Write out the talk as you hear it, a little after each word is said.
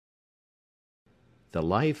The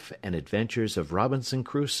Life and Adventures of Robinson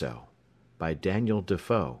Crusoe, by Daniel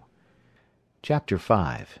Defoe. Chapter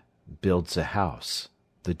 5. Builds a House.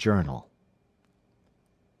 The Journal.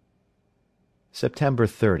 September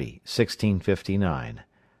 30, 1659.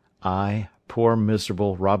 I, poor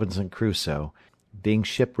miserable Robinson Crusoe, being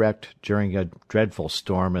shipwrecked during a dreadful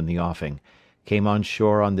storm in the offing, came on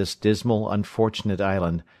shore on this dismal, unfortunate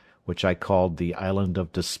island, which I called the Island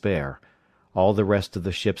of Despair, all the rest of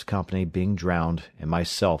the ship's company being drowned, and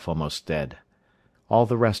myself almost dead. All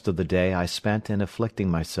the rest of the day I spent in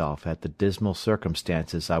afflicting myself at the dismal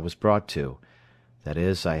circumstances I was brought to. That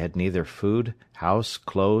is, I had neither food, house,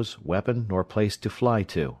 clothes, weapon, nor place to fly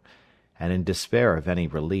to, and in despair of any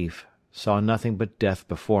relief, saw nothing but death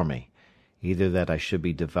before me, either that I should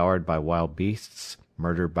be devoured by wild beasts,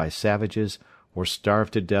 murdered by savages, or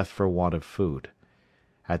starved to death for want of food.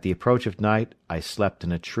 At the approach of night I slept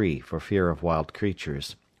in a tree for fear of wild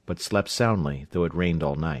creatures, but slept soundly, though it rained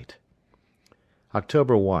all night.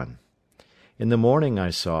 October 1. In the morning I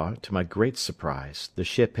saw, to my great surprise, the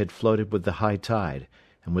ship had floated with the high tide,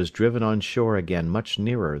 and was driven on shore again much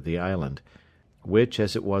nearer the island, which,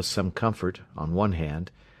 as it was some comfort, on one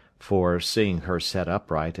hand, for, seeing her set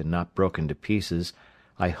upright and not broken to pieces,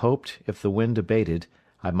 I hoped, if the wind abated,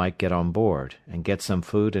 I might get on board, and get some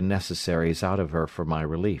food and necessaries out of her for my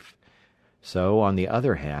relief. So, on the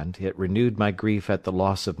other hand, it renewed my grief at the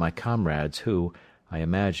loss of my comrades who, I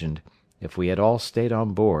imagined, if we had all stayed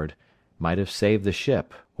on board, might have saved the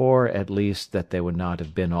ship, or, at least, that they would not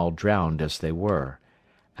have been all drowned as they were,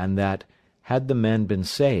 and that, had the men been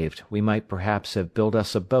saved, we might perhaps have built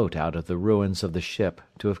us a boat out of the ruins of the ship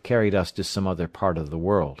to have carried us to some other part of the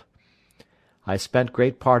world. I spent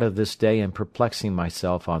great part of this day in perplexing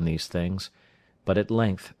myself on these things, but at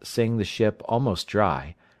length, seeing the ship almost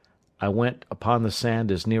dry, I went upon the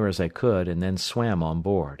sand as near as I could, and then swam on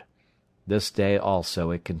board. This day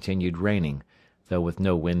also it continued raining, though with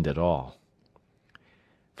no wind at all.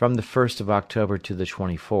 From the 1st of October to the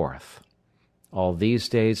 24th. All these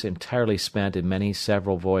days entirely spent in many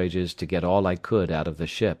several voyages to get all I could out of the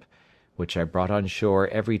ship, which I brought on shore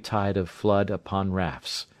every tide of flood upon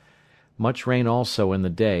rafts. Much rain also in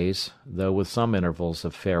the days, though with some intervals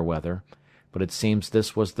of fair weather, but it seems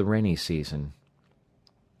this was the rainy season.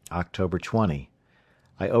 October 20.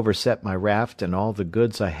 I overset my raft and all the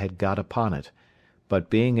goods I had got upon it,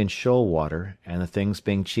 but being in shoal water, and the things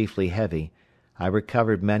being chiefly heavy, I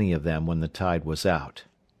recovered many of them when the tide was out.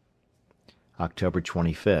 October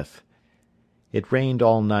 25th. It rained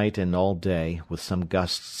all night and all day, with some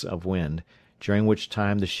gusts of wind, during which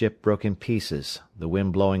time the ship broke in pieces, the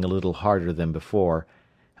wind blowing a little harder than before,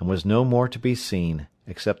 and was no more to be seen,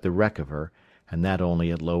 except the wreck of her, and that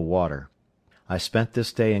only at low water. I spent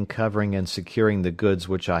this day in covering and securing the goods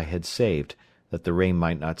which I had saved, that the rain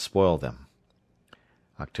might not spoil them.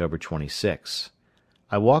 October 26.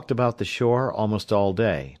 I walked about the shore almost all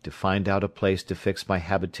day, to find out a place to fix my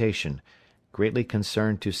habitation, greatly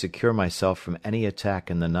concerned to secure myself from any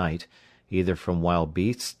attack in the night, either from wild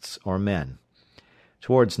beasts or men.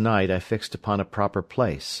 Towards night I fixed upon a proper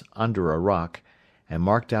place, under a rock, and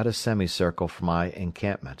marked out a semicircle for my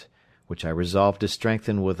encampment, which I resolved to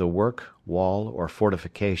strengthen with a work, wall, or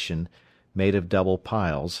fortification, made of double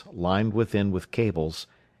piles, lined within with cables,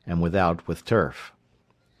 and without with turf.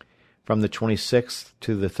 From the 26th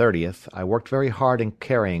to the 30th I worked very hard in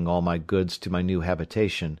carrying all my goods to my new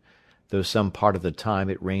habitation, though some part of the time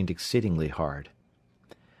it rained exceedingly hard.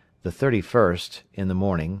 The 31st, in the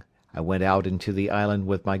morning, I went out into the island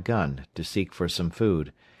with my gun, to seek for some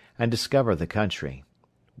food, and discover the country,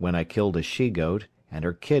 when I killed a she-goat, and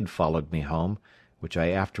her kid followed me home, which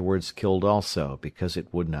I afterwards killed also, because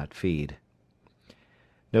it would not feed.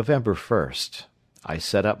 November 1st. I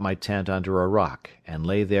set up my tent under a rock, and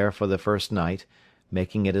lay there for the first night,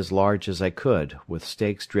 making it as large as I could, with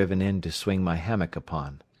stakes driven in to swing my hammock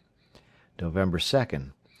upon. November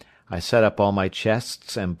 2nd. I set up all my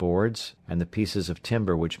chests and boards, and the pieces of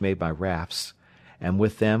timber which made my rafts, and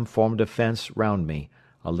with them formed a fence round me,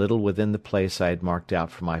 a little within the place I had marked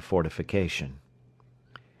out for my fortification.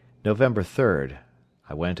 November 3rd.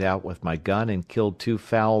 I went out with my gun and killed 2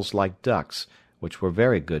 fowls like ducks, which were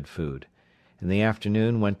very good food. In the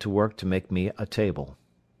afternoon went to work to make me a table.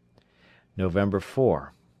 November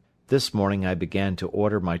 4. This morning I began to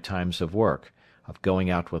order my times of work, of going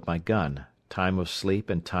out with my gun, time of sleep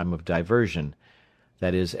and time of diversion.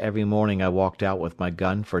 That is, every morning I walked out with my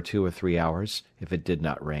gun for 2 or 3 hours, if it did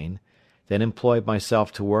not rain, then employed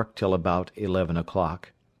myself to work till about 11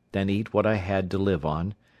 o'clock, then eat what I had to live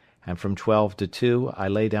on, and from 12 to 2 I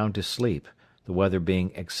lay down to sleep, the weather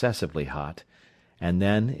being excessively hot, and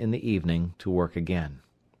then, in the evening, to work again.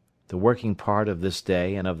 The working part of this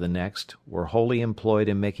day and of the next were wholly employed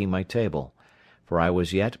in making my table, for I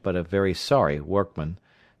was yet but a very sorry workman,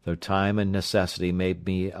 though time and necessity made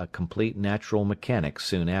me a complete natural mechanic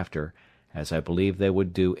soon after, as I believe they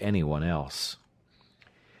would do any one else.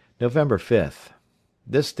 November 5th.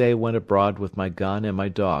 This day went abroad with my gun and my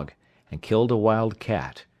dog, and killed a wild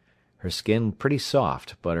cat. Her skin pretty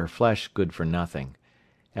soft, but her flesh good for nothing.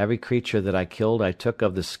 Every creature that I killed I took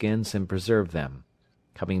of the skins and preserved them.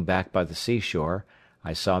 Coming back by the seashore,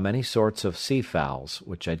 I saw many sorts of sea fowls,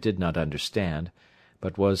 which I did not understand,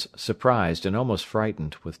 but was surprised and almost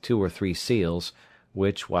frightened with 2 or 3 seals,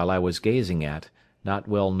 which, while I was gazing at, not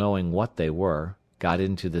well knowing what they were, got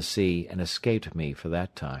into the sea and escaped me for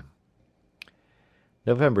that time.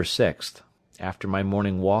 November 6th. After my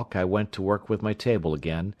morning walk I went to work with my table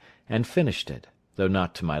again, and finished it, though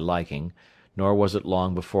not to my liking, nor was it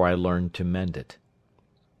long before I learned to mend it.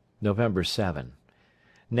 November 7.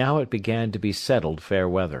 Now it began to be settled fair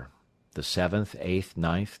weather. The 7th, 8th,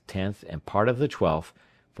 9th, 10th, and part of the 12th,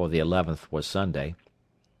 for the 11th was Sunday,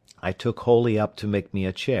 I took wholly up to make me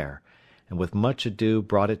a chair, and with much ado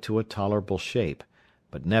brought it to a tolerable shape,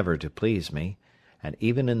 but never to please me, and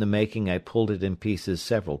even in the making I pulled it in pieces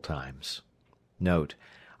several times. Note: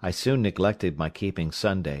 I soon neglected my keeping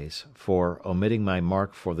Sundays, for, omitting my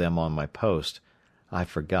mark for them on my post, I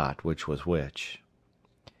forgot which was which.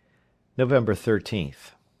 November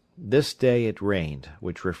 13th. This day it rained,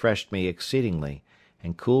 which refreshed me exceedingly,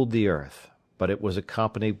 and cooled the earth, but it was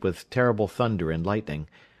accompanied with terrible thunder and lightning,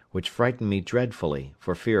 which frightened me dreadfully,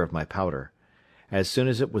 for fear of my powder. As soon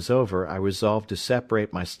as it was over, I resolved to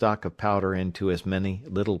separate my stock of powder into as many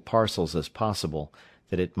little parcels as possible,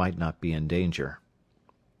 that it might not be in danger.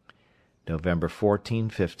 November 14,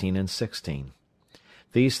 15, and 16.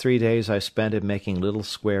 These 3 days I spent in making little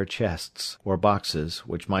square chests, or boxes,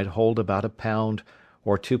 which might hold about 1 pound,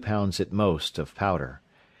 or 2 pounds at most, of powder,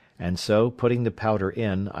 and so, putting the powder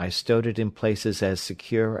in, I stowed it in places as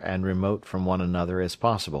secure and remote from one another as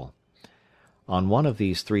possible. On one of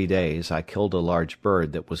these 3 days I killed a large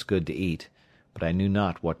bird that was good to eat, but I knew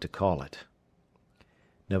not what to call it.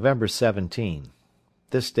 November 17.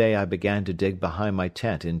 This day I began to dig behind my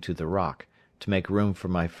tent into the rock, to make room for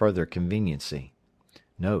my further conveniency.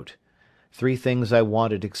 Note: 3 things I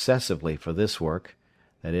wanted excessively for this work,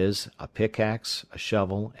 viz., a pickaxe, a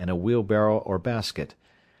shovel, and a wheelbarrow or basket,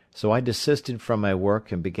 so I desisted from my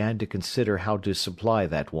work and began to consider how to supply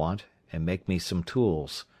that want, and make me some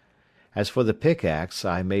tools. As for the pickaxe,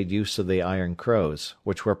 I made use of the iron crows,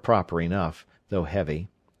 which were proper enough, though heavy.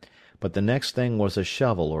 But the next thing was a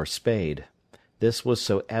shovel or spade. This was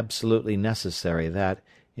so absolutely necessary that,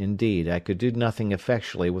 indeed, I could do nothing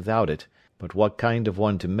effectually without it, but what kind of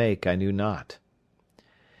one to make I knew not.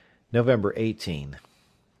 November 18.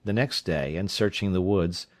 The next day, in searching the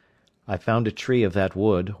woods, I found a tree of that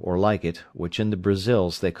wood, or like it, which in the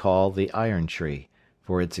Brazils they call the iron tree,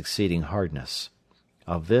 for its exceeding hardness.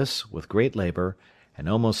 Of this, with great labour, and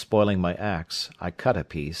almost spoiling my axe, I cut a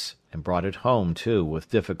piece, and brought it home too with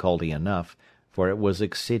difficulty enough, for it was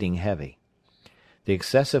exceeding heavy. The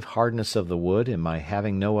excessive hardness of the wood, and my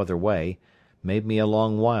having no other way, made me a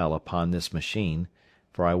long while upon this machine,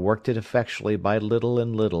 for I worked it effectually by little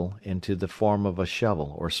and little into the form of a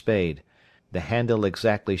shovel or spade, the handle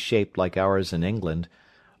exactly shaped like ours in England,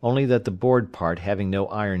 only that the board part having no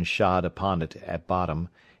iron shod upon it at bottom,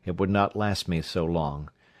 it would not last me so long.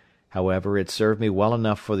 However, it served me well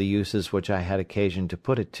enough for the uses which I had occasion to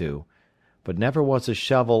put it to, but never was a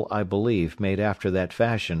shovel, I believe, made after that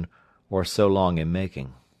fashion, or so long in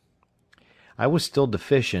making. I was still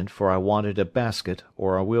deficient, for I wanted a basket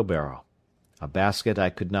or a wheelbarrow. A basket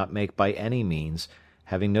I could not make by any means,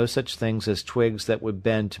 having no such things as twigs that would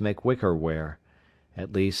bend to make wicker ware,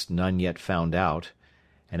 at least none yet found out,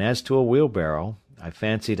 and as to a wheelbarrow, I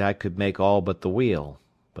fancied I could make all but the wheel,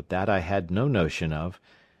 but that I had no notion of,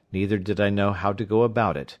 neither did I know how to go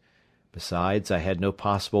about it. Besides, I had no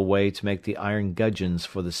possible way to make the iron gudgeons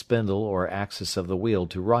for the spindle or axis of the wheel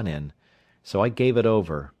to run in, so I gave it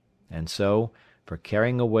over, and so, for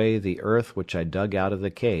carrying away the earth which I dug out of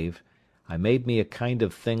the cave, I made me a kind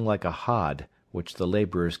of thing like a hod, which the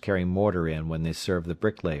labourers carry mortar in when they serve the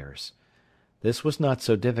bricklayers. This was not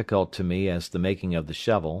so difficult to me as the making of the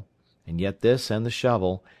shovel, and yet this and the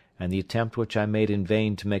shovel, and the attempt which I made in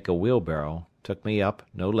vain to make a wheelbarrow, took me up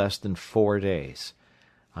no less than 4 days.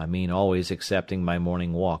 I mean always excepting my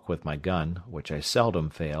morning walk with my gun, which I seldom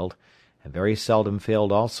failed, and very seldom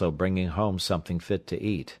failed also bringing home something fit to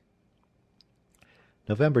eat.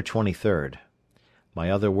 November 23rd. My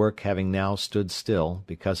other work having now stood still,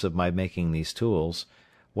 because of my making these tools,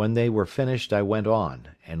 When they were finished I went on,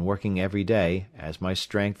 and working every day, as my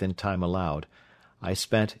strength and time allowed, I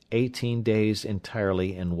spent 18 days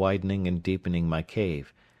entirely in widening and deepening my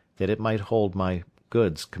cave, that it might hold my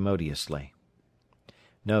goods commodiously.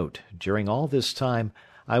 Note: during all this time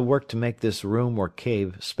I worked to make this room or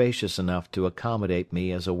cave spacious enough to accommodate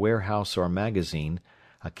me as a warehouse or magazine,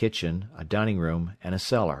 a kitchen, a dining room, and a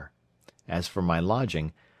cellar. As for my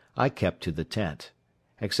lodging, I kept to the tent,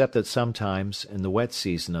 except that sometimes, in the wet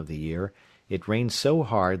season of the year, it rained so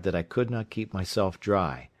hard that I could not keep myself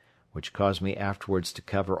dry, which caused me afterwards to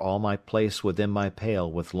cover all my place within my pail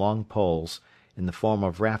with long poles, in the form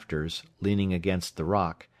of rafters, leaning against the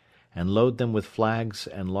rock, and load them with flags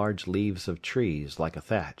and large leaves of trees, like a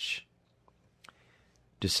thatch.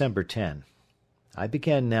 December 10. I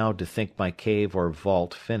began now to think my cave or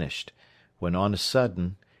vault finished, when on a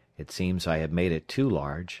sudden, it seems I had made it too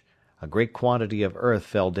large, a great quantity of earth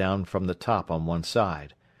fell down from the top on one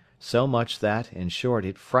side, so much that, in short,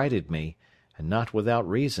 it frighted me, and not without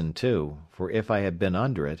reason too, for if I had been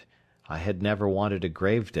under it, I had never wanted a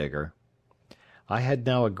grave digger. I had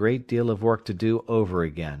now a great deal of work to do over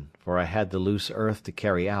again, for I had the loose earth to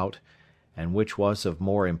carry out, and which was of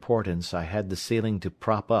more importance, I had the ceiling to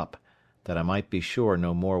prop up, that I might be sure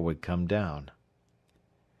no more would come down.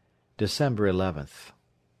 December 11th.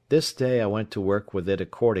 This day I went to work with it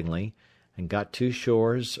accordingly, and got 2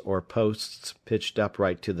 shores or posts pitched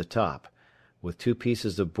upright to the top, with 2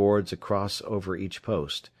 pieces of boards across over each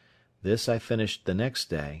post. This I finished the next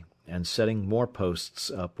day, and setting more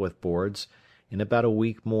posts up with boards, in about a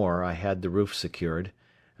week more I had the roof secured,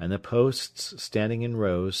 and the posts, standing in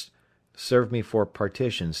rows, served me for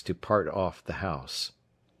partitions to part off the house.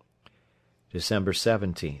 December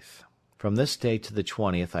 17th. From this day to the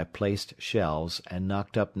 20th I placed shelves, and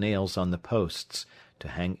knocked up nails on the posts, to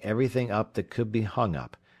hang everything up that could be hung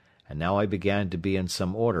up, and now I began to be in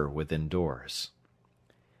some order within doors.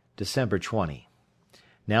 December 20.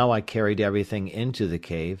 Now I carried everything into the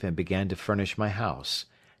cave, and began to furnish my house,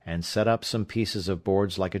 and set up some pieces of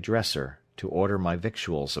boards like a dresser, to order my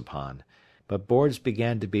victuals upon, but boards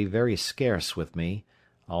began to be very scarce with me,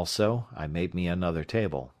 also I made me another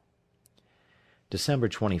table. December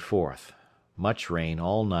 24th. Much rain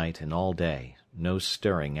all night and all day, no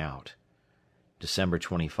stirring out. December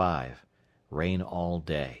 25. Rain all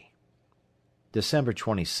day. December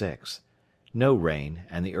 26th. No rain,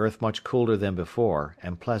 and the earth much cooler than before,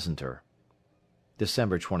 and pleasanter.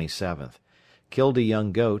 December 27th. Killed a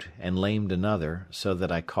young goat, and lamed another, so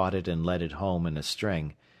that I caught it and led it home in a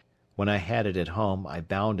string. When I had it at home, I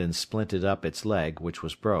bound and splinted up its leg, which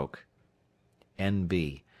was broke.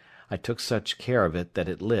 N.B. I took such care of it that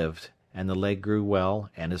it lived, and the leg grew well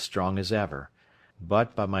and as strong as ever,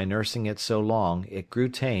 but by my nursing it so long it grew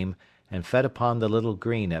tame, and fed upon the little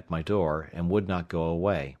green at my door, and would not go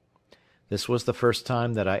away. This was the first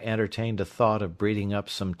time that I entertained a thought of breeding up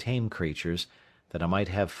some tame creatures, that I might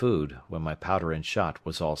have food when my powder and shot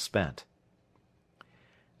was all spent.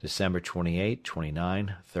 December 28,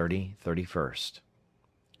 29, 30, 31st.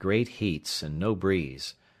 Great heats and no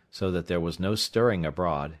breeze, so that there was no stirring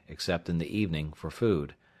abroad, except in the evening, for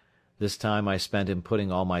food. This time I spent in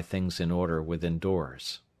putting all my things in order within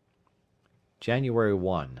doors. January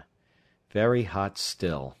 1. Very hot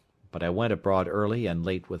still, but I went abroad early and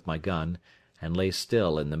late with my gun, and lay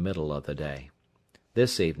still in the middle of the day.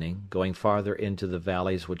 This evening, going farther into the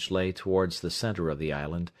valleys which lay towards the centre of the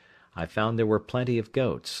island, I found there were plenty of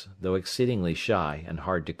goats, though exceedingly shy and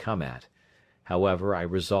hard to come at. However, I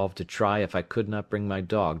resolved to try if I could not bring my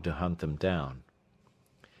dog to hunt them down.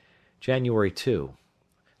 January 2.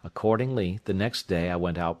 Accordingly, the next day I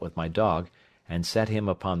went out with my dog, and set him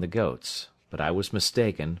upon the goats, but I was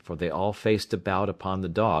mistaken, for they all faced about upon the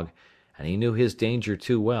dog, and he knew his danger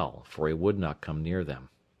too well, for he would not come near them.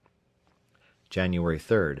 January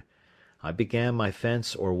 3. I began my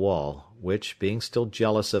fence or wall, which, being still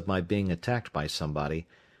jealous of my being attacked by somebody,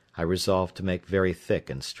 I resolved to make very thick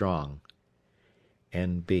and strong.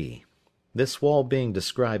 N.B. This wall being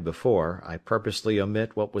described before, I purposely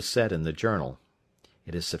omit what was said in the journal.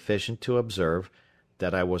 It is sufficient to observe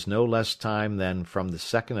that I was no less time than from the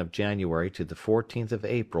 2nd of January to the 14th of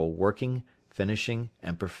April working, finishing,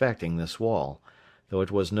 and perfecting this wall, though it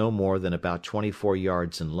was no more than about 24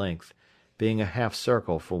 yards in length, being a half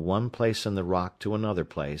circle from one place in the rock to another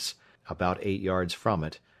place, about 8 yards from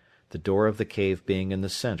it, the door of the cave being in the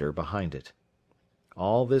centre behind it.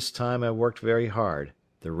 All this time I worked very hard,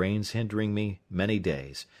 the rains hindering me many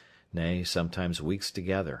days, nay, sometimes weeks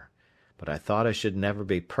together, but I thought I should never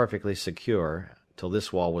be perfectly secure till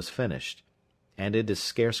this wall was finished, and it is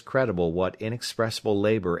scarce credible what inexpressible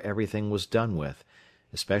labour everything was done with,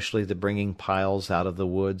 especially the bringing piles out of the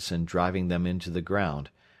woods and driving them into the ground,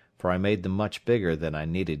 for I made them much bigger than I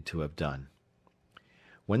needed to have done.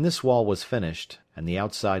 When this wall was finished, and the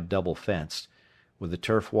outside double fenced, with the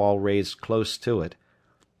turf wall raised close to it,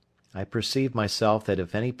 I perceived myself that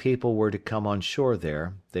if any people were to come on shore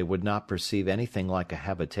there, they would not perceive anything like a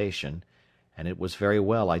habitation, and it was very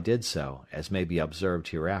well I did so, as may be observed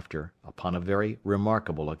hereafter, upon a very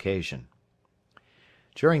remarkable occasion.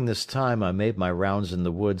 During this time I made my rounds in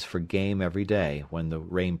the woods for game every day, when the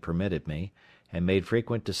rain permitted me, and made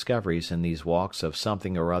frequent discoveries in these walks of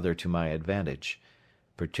something or other to my advantage.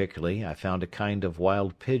 Particularly I found a kind of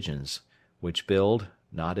wild pigeons, which build,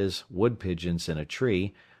 not as wood pigeons in a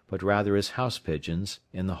tree, but rather as house pigeons,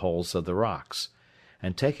 in the holes of the rocks;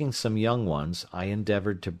 and taking some young ones, I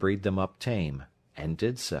endeavoured to breed them up tame, and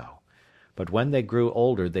did so; but when they grew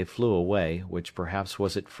older they flew away, which perhaps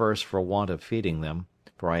was at first for want of feeding them,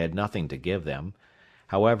 for I had nothing to give them.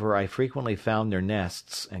 However, I frequently found their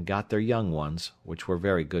nests, and got their young ones, which were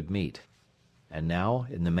very good meat. And now,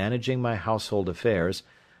 in the managing my household affairs,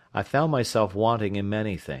 I found myself wanting in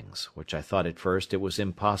many things, which I thought at first it was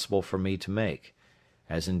impossible for me to make,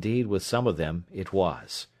 as indeed with some of them it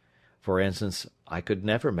was. For instance, I could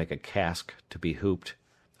never make a cask to be hooped.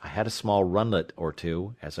 I had a small runlet or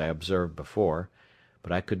two, as I observed before,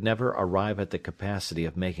 but I could never arrive at the capacity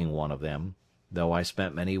of making one of them, though I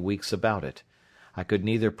spent many weeks about it. I could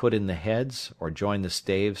neither put in the heads, or join the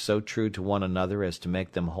staves so true to one another as to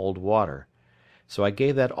make them hold water, so I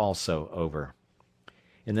gave that also over.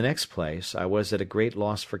 In the next place, I was at a great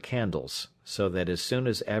loss for candles, so that as soon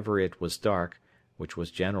as ever it was dark, which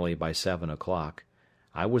was generally by 7 o'clock,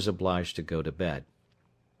 I was obliged to go to bed.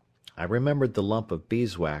 I remembered the lump of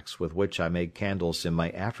beeswax with which I made candles in my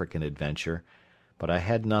African adventure, but I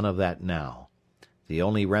had none of that now. The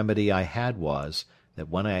only remedy I had was, that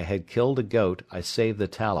when I had killed a goat I saved the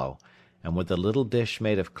tallow, and with a little dish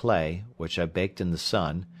made of clay, which I baked in the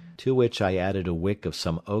sun, to which I added a wick of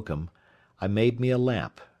some oakum, I made me a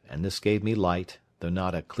lamp, and this gave me light, though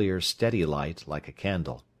not a clear steady light like a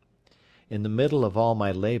candle. In the middle of all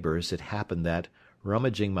my labours it happened that,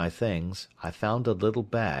 rummaging my things, I found a little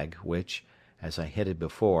bag, which, as I hinted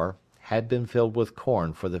before, had been filled with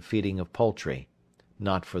corn for the feeding of poultry,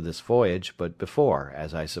 not for this voyage, but before,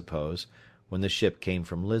 as I suppose, when the ship came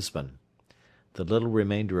from Lisbon. The little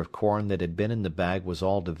remainder of corn that had been in the bag was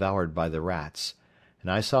all devoured by the rats, and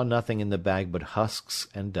I saw nothing in the bag but husks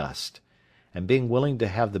and dust; and being willing to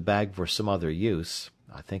have the bag for some other use,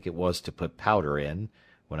 I think it was to put powder in,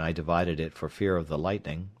 when I divided it for fear of the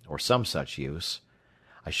lightning, or some such use,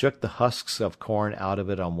 I shook the husks of corn out of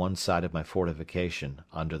it on one side of my fortification,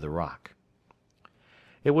 under the rock.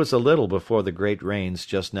 It was a little before the great rains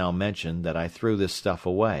just now mentioned that I threw this stuff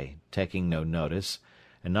away, taking no notice,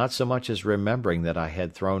 and not so much as remembering that I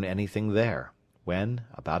had thrown anything there, when,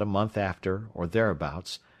 about a month after, or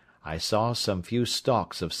thereabouts, I saw some few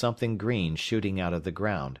stalks of something green shooting out of the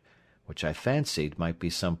ground, which I fancied might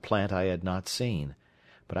be some plant I had not seen;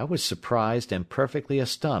 but I was surprised and perfectly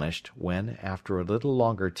astonished when, after a little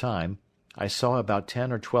longer time, I saw about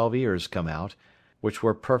 10 or 12 ears come out, which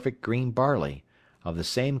were perfect green barley, of the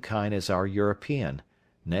same kind as our European,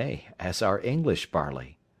 nay, as our English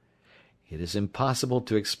barley. It is impossible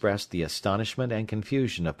to express the astonishment and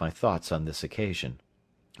confusion of my thoughts on this occasion.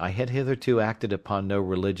 I had hitherto acted upon no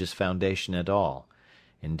religious foundation at all;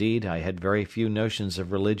 indeed, I had very few notions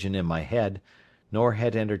of religion in my head, nor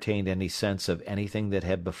had entertained any sense of anything that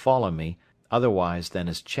had befallen me otherwise than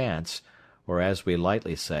as chance, or, as we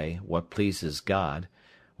lightly say, what pleases God,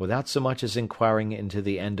 without so much as inquiring into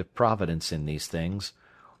the end of Providence in these things,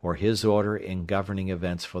 or his order in governing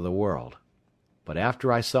events for the world. But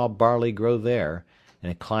after I saw barley grow there, in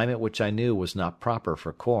a climate which I knew was not proper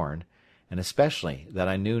for corn, and especially that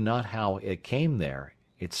I knew not how it came there,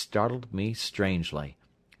 it startled me strangely,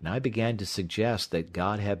 and I began to suggest that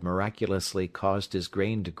God had miraculously caused his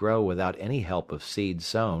grain to grow without any help of seed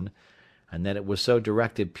sown, and that it was so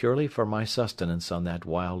directed purely for my sustenance on that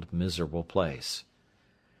wild, miserable place.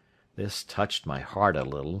 This touched my heart a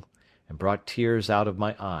little, and brought tears out of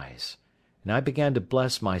my eyes, and I began to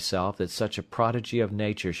bless myself that such a prodigy of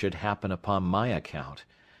nature should happen upon my account,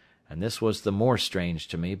 and this was the more strange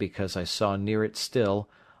to me because I saw near it still,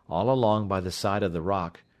 all along by the side of the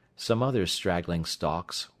rock, some other straggling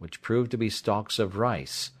stalks, which proved to be stalks of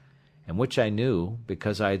rice, and which I knew,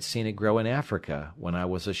 because I had seen it grow in Africa when I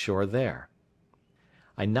was ashore there.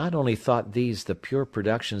 I not only thought these the pure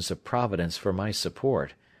productions of Providence for my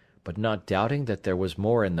support, but not doubting that there was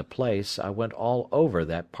more in the place, I went all over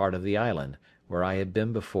that part of the island, where I had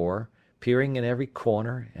been before, peering in every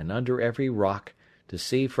corner, and under every rock, to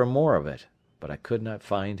see for more of it, but I could not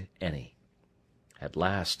find any. At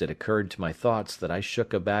last it occurred to my thoughts that I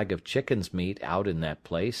shook a bag of chicken's meat out in that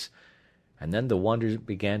place, and then the wonder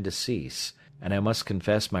began to cease, and I must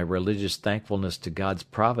confess my religious thankfulness to God's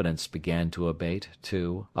providence began to abate,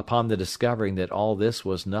 too, upon the discovering that all this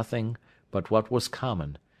was nothing but what was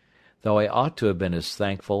common, though I ought to have been as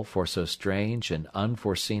thankful for so strange and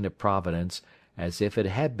unforeseen a providence as if it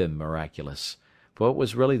had been miraculous, for it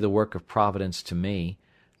was really the work of Providence to me,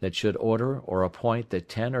 that should order or appoint that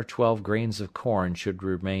 10 or 12 grains of corn should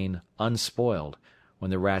remain unspoiled when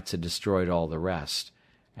the rats had destroyed all the rest,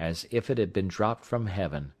 as if it had been dropped from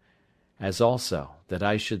heaven, as also that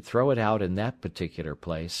I should throw it out in that particular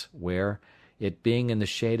place, where, it being in the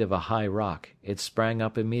shade of a high rock, it sprang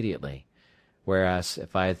up immediately, whereas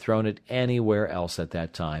if I had thrown it anywhere else at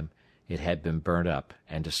that time, it had been burnt up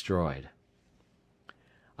and destroyed.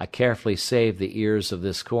 I carefully saved the ears of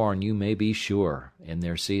this corn, you may be sure, in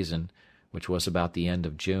their season, which was about the end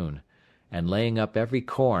of June, and laying up every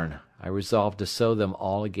corn, I resolved to sow them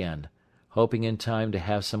all again, hoping in time to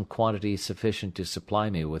have some quantity sufficient to supply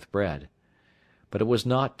me with bread. But it was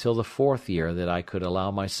not till the 4th year that I could allow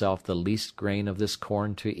myself the least grain of this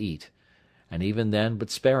corn to eat, and even then but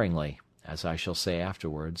sparingly, as I shall say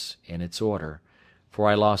afterwards, in its order, for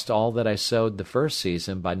I lost all that I sowed the first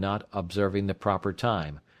season by not observing the proper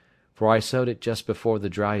time, for I sowed it just before the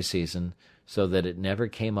dry season, so that it never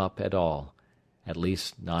came up at all, at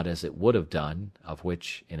least not as it would have done, of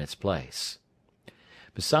which in its place.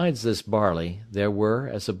 Besides this barley, there were,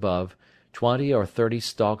 as above, 20 or 30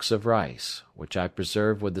 stalks of rice, which I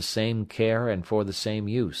preserved with the same care and for the same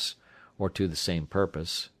use, or to the same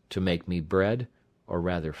purpose, to make me bread, or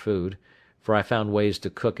rather food, for I found ways to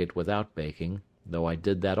cook it without baking, though I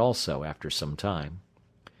did that also after some time.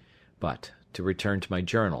 But to return to my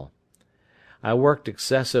journal. I worked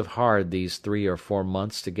excessive hard these 3 or 4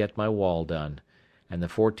 months to get my wall done, and the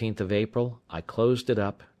 14th of April I closed it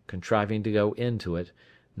up, contriving to go into it,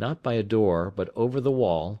 not by a door, but over the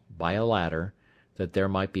wall, by a ladder, that there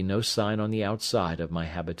might be no sign on the outside of my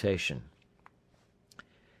habitation.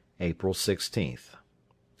 April 16th.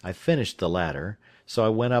 I finished the ladder, so I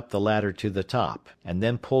went up the ladder to the top, and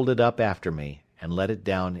then pulled it up after me, and let it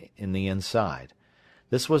down in the inside.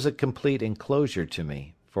 This was a complete enclosure to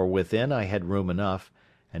me, for within I had room enough,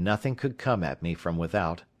 and nothing could come at me from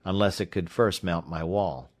without, unless it could first mount my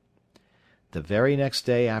wall. The very next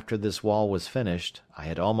day after this wall was finished, I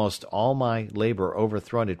had almost all my labour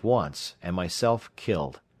overthrown at once, and myself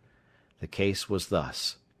killed. The case was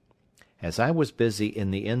thus. As I was busy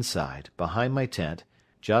in the inside, behind my tent,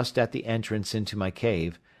 just at the entrance into my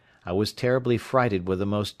cave, I was terribly frighted with a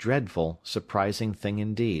most dreadful, surprising thing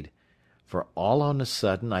indeed, for all on a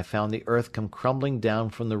sudden I found the earth come crumbling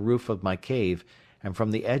down from the roof of my cave, and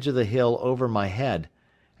from the edge of the hill over my head,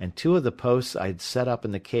 and 2 of the posts I had set up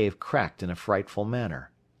in the cave cracked in a frightful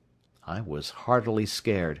manner. I was heartily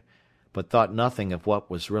scared, but thought nothing of what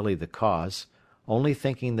was really the cause, only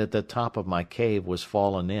thinking that the top of my cave was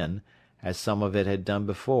fallen in, as some of it had done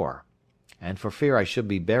before, and for fear I should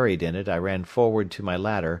be buried in it I ran forward to my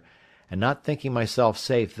ladder, and not thinking myself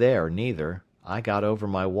safe there neither, I got over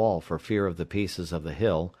my wall for fear of the pieces of the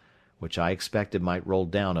hill, which I expected might roll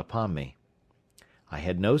down upon me. I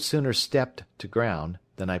had no sooner stepped to ground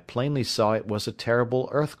than I plainly saw it was a terrible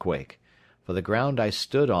earthquake, for the ground I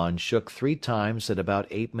stood on shook 3 times at about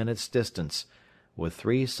 8 minutes' distance, with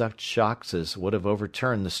 3 such shocks as would have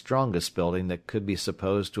overturned the strongest building that could be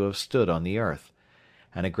supposed to have stood on the earth,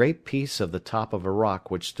 and a great piece of the top of a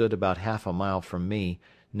rock which stood about half a mile from me,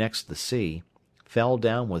 next the sea, fell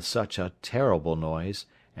down with such a terrible noise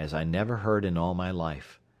as I never heard in all my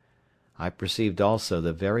life. I perceived also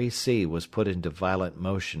the very sea was put into violent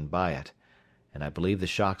motion by it, and I believe the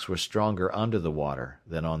shocks were stronger under the water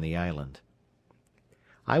than on the island.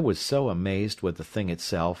 I was so amazed with the thing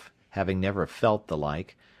itself, having never felt the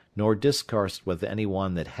like, nor discoursed with any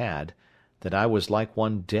one that had, that I was like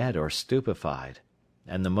one dead or stupefied,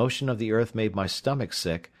 and the motion of the earth made my stomach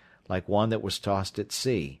sick, like one that was tossed at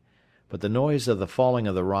sea, but the noise of the falling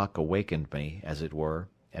of the rock awakened me, as it were,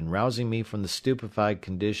 and rousing me from the stupefied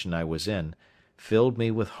condition I was in, filled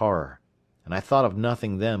me with horror, and I thought of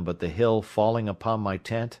nothing then but the hill falling upon my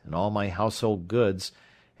tent and all my household goods,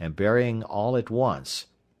 and burying all at once,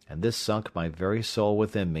 and this sunk my very soul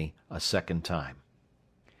within me a second time.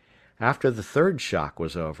 After the 3rd shock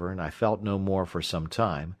was over, and I felt no more for some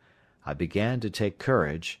time, I began to take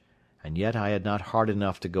courage, and yet I had not heart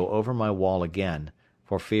enough to go over my wall again,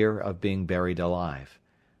 for fear of being buried alive,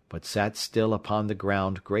 but sat still upon the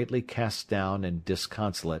ground greatly cast down and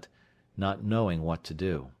disconsolate, not knowing what to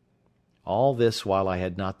do. All this while I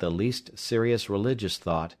had not the least serious religious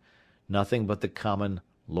thought, nothing but the common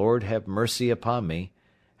 "Lord have mercy upon me,"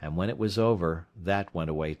 and when it was over, that went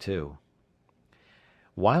away too.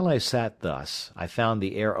 While I sat thus, I found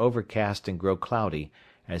the air overcast and grow cloudy,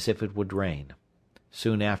 as if it would rain.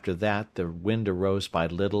 Soon after that the wind arose by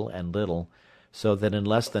little and little, so that in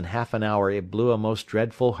less than half an hour it blew a most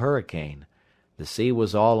dreadful hurricane. The sea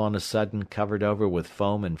was all on a sudden covered over with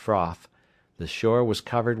foam and froth, the shore was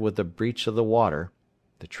covered with the breach of the water,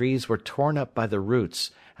 the trees were torn up by the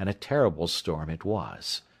roots, and a terrible storm it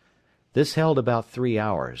was. This held about 3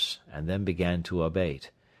 hours, and then began to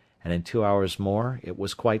abate, and in 2 hours more it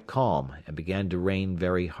was quite calm, and began to rain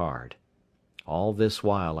very hard. All this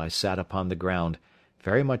while I sat upon the ground,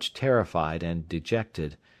 very much terrified and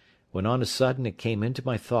dejected, when on a sudden it came into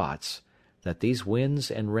my thoughts, that these winds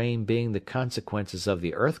and rain being the consequences of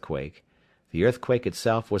the earthquake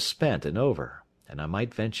itself was spent and over, and I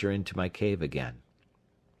might venture into my cave again.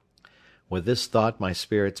 With this thought my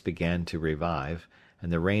spirits began to revive,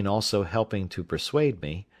 and the rain also helping to persuade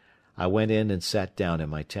me, I went in and sat down in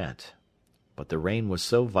my tent. But the rain was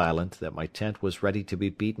so violent that my tent was ready to be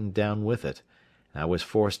beaten down with it, and I was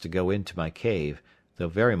forced to go into my cave, though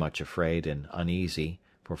very much afraid and uneasy,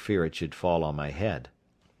 for fear it should fall on my head.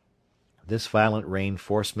 This violent rain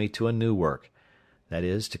forced me to a new work, that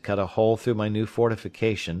is, to cut a hole through my new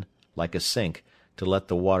fortification, like a sink, to let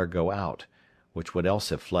the water go out, which would else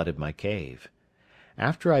have flooded my cave.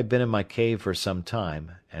 After I had been in my cave for some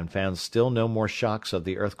time, and found still no more shocks of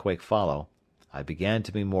the earthquake follow, I began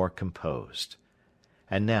to be more composed.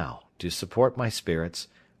 And now, to support my spirits,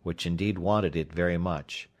 which indeed wanted it very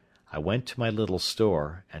much, I went to my little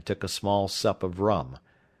store, and took a small sup of rum,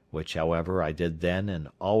 which, however, I did then and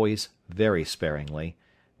always very sparingly,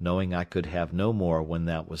 knowing I could have no more when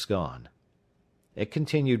that was gone. It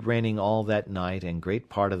continued raining all that night and great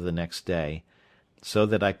part of the next day, so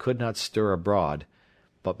that I could not stir abroad,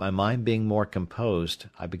 but my mind being more composed,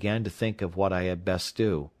 I began to think of what I had best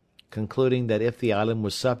do, concluding that if the island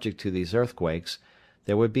was subject to these earthquakes,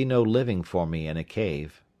 there would be no living for me in a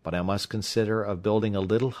cave, but I must consider of building a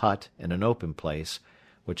little hut in an open place,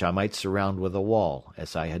 which I might surround with a wall,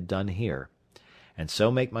 as I had done here, and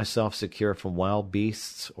so make myself secure from wild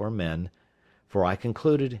beasts or men, for I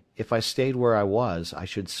concluded if I stayed where I was, I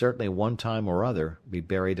should certainly one time or other be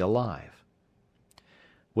buried alive.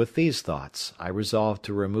 With these thoughts, I resolved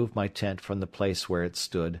to remove my tent from the place where it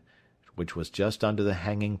stood, which was just under the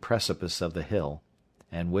hanging precipice of the hill,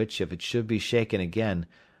 and which, if it should be shaken again,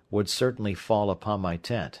 would certainly fall upon my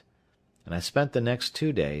tent, and I spent the next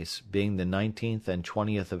 2 days, being the 19th and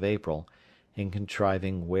 20th of April, in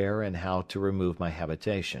contriving where and how to remove my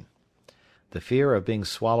habitation. The fear of being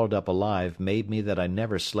swallowed up alive made me that I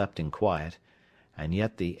never slept in quiet, and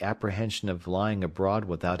yet the apprehension of lying abroad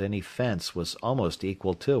without any fence was almost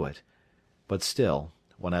equal to it; but still,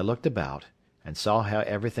 when I looked about, and saw how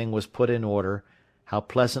everything was put in order, how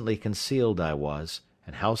pleasantly concealed I was,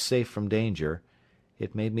 and how safe from danger,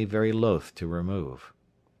 it made me very loath to remove.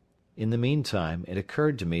 In the meantime, it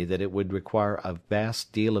occurred to me that it would require a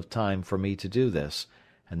vast deal of time for me to do this,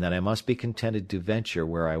 and that I must be contented to venture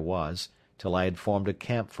where I was, till I had formed a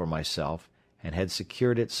camp for myself, and had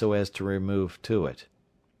secured it so as to remove to it.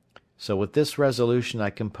 So with this resolution I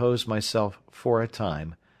composed myself for a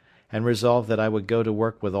time, and resolved that I would go to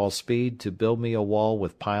work with all speed to build me a wall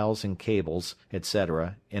with piles and cables,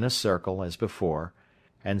 etc., in a circle, as before,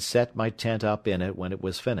 and set my tent up in it when it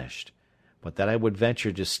was finished, but that I would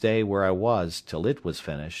venture to stay where I was till it was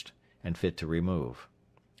finished, and fit to remove.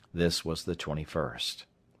 This was the 21st.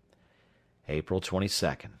 April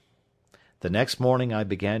 22nd. The next morning I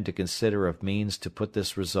began to consider of means to put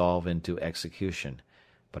this resolve into execution,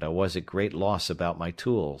 but I was at great loss about my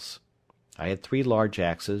tools. I had 3 large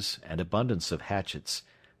axes, and abundance of hatchets,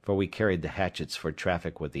 for we carried the hatchets for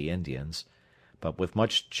traffic with the Indians, but with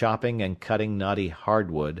much chopping and cutting knotty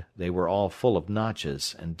hardwood they were all full of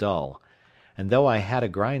notches and dull, and though I had a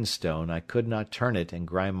grindstone I could not turn it and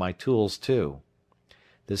grind my tools too.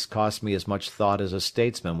 This cost me as much thought as a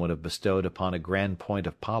statesman would have bestowed upon a grand point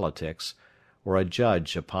of politics, or a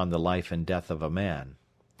judge upon the life and death of a man.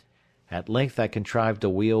 At length I contrived a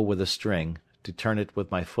wheel with a string, to turn it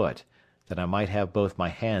with my foot, that I might have both my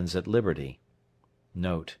hands at liberty.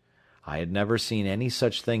 Note: I had never seen any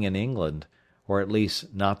such thing in England, or at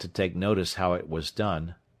least not to take notice how it was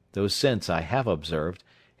done, though since I have observed,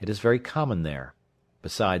 it is very common there.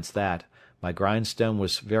 Besides that, my grindstone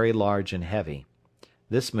was very large and heavy.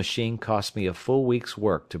 This machine cost me a full week's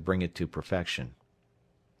work to bring it to perfection.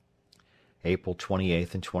 April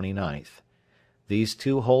 28th and 29th. These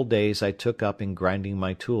 2 whole days I took up in grinding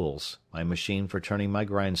my tools, my machine for turning my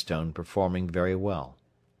grindstone performing very well.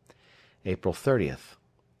 April 30th.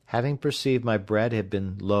 Having perceived my bread had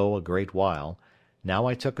been low a great while, now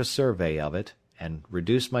I took a survey of it, and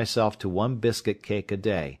reduced myself to 1 biscuit cake a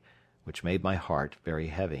day, which made my heart very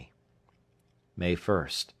heavy. May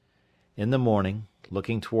 1st. In the morning,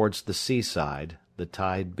 looking towards the seaside, the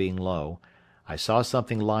tide being low, I saw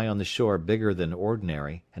something lie on the shore bigger than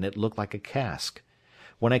ordinary, and it looked like a cask.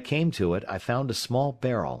 When I came to it, I found a small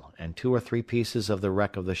barrel, and 2 or 3 pieces of the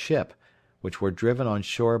wreck of the ship, which were driven on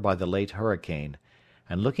shore by the late hurricane,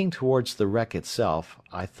 and looking towards the wreck itself,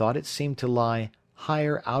 I thought it seemed to lie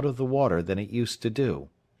higher out of the water than it used to do.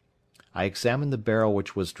 I examined the barrel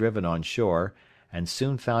which was driven on shore, and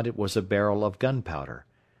soon found it was a barrel of gunpowder,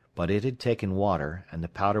 but it had taken water, and the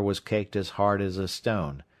powder was caked as hard as a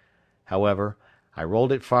stone. However, I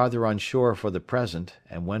rolled it farther on shore for the present,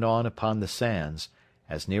 and went on upon the sands,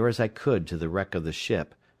 as near as I could to the wreck of the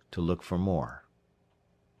ship, to look for more.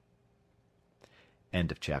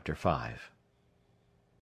 End of chapter 5.